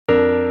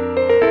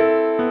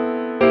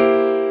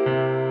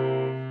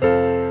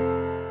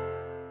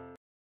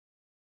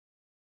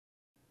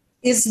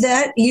is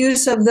that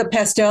use of the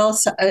pastel,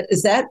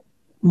 is that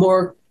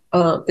more,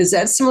 is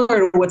that similar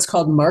to what's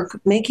called mark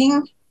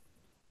making?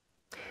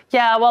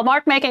 Yeah, well,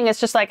 mark making is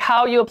just like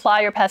how you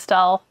apply your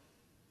pastel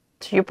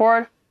to your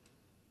board.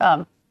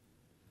 When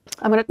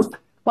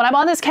I'm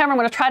on this camera, I'm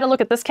gonna try to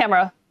look at this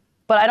camera,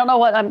 but I don't know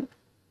what I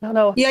don't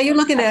know. Yeah, you're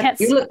looking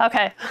at.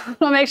 Okay,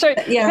 well, make sure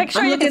Yeah, make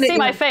sure you can see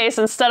my face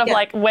instead of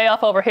like way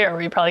off over here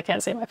where you probably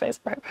can't see my face.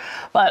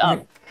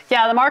 But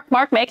yeah, the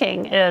mark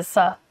making is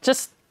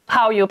just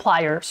how you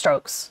apply your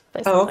strokes,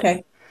 basically. Oh,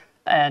 okay.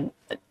 And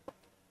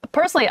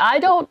personally, I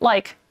don't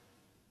like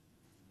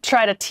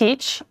try to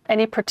teach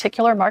any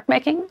particular mark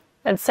making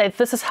and say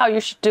this is how you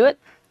should do it.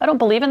 I don't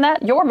believe in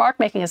that. Your mark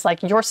making is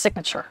like your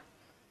signature.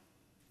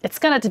 It's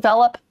going to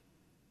develop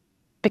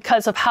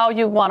because of how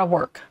you want to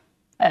work.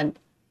 And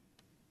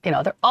you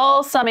know, they're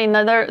all, I mean,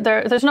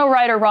 there's no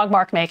right or wrong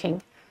mark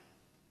making.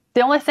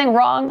 The only thing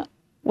wrong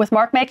with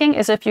mark making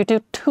is if you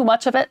do too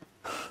much of it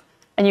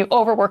and you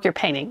overwork your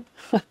painting.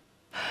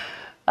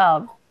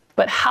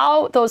 But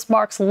how those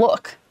marks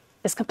look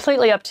is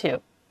completely up to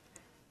you.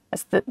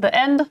 It's the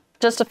end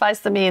justifies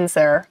the means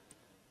there,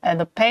 and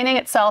the painting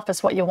itself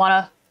is what you want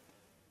to.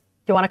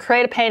 You want to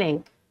create a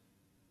painting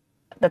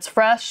that's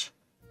fresh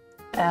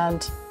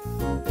and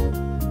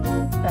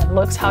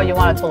looks how you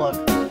want it to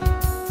look.